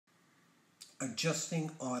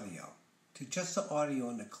adjusting audio. To adjust the audio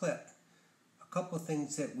in the clip, a couple of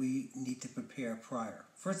things that we need to prepare prior.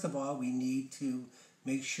 First of all, we need to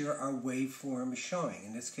make sure our waveform is showing.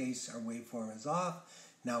 In this case, our waveform is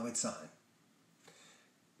off. Now it's on.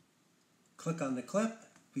 Click on the clip.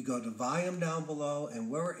 We go to volume down below, and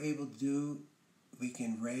what we're able to do, we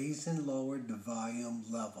can raise and lower the volume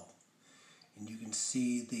level. And you can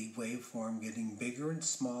see the waveform getting bigger and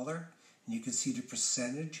smaller. And you can see the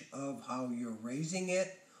percentage of how you're raising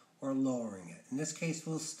it or lowering it. In this case,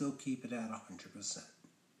 we'll still keep it at 100%.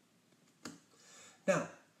 Now,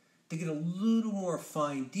 to get a little more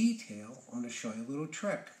fine detail, I'm going to show you a little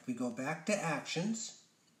trick. We go back to Actions,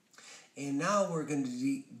 and now we're going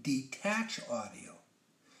to detach audio.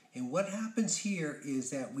 And what happens here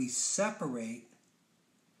is that we separate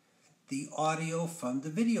the audio from the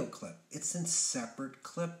video clip. It's a separate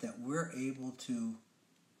clip that we're able to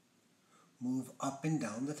move up and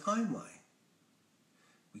down the timeline.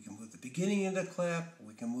 We can move the beginning of the clip,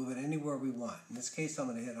 we can move it anywhere we want. In this case, I'm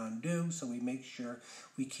going to hit undo so we make sure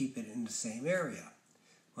we keep it in the same area.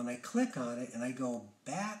 When I click on it and I go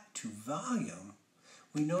back to volume,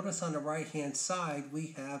 we notice on the right hand side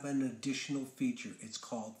we have an additional feature. It's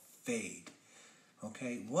called fade.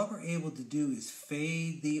 Okay, what we're able to do is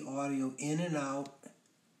fade the audio in and out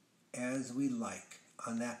as we like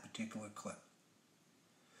on that particular clip.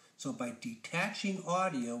 So by detaching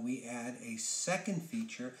audio, we add a second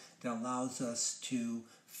feature that allows us to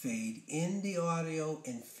fade in the audio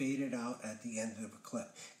and fade it out at the end of a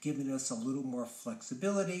clip, giving us a little more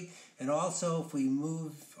flexibility. And also, if we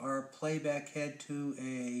move our playback head to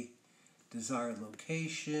a desired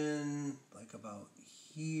location, like about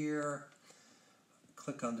here,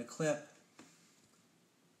 click on the clip,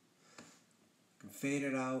 I can fade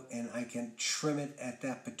it out, and I can trim it at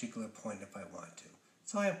that particular point if I want to.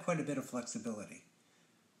 So I have quite a bit of flexibility.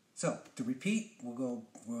 So to repeat, we'll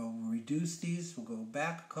reduce these. We'll go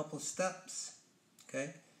back a couple steps.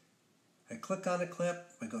 Okay. I click on a clip.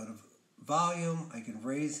 I go to volume. I can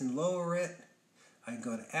raise and lower it. I can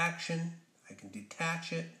go to action. I can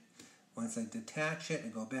detach it. Once I detach it, I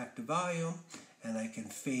go back to volume, and I can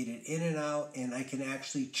fade it in and out, and I can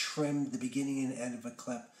actually trim the beginning and end of a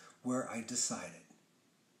clip where I decided.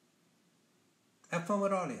 Have fun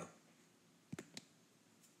with audio.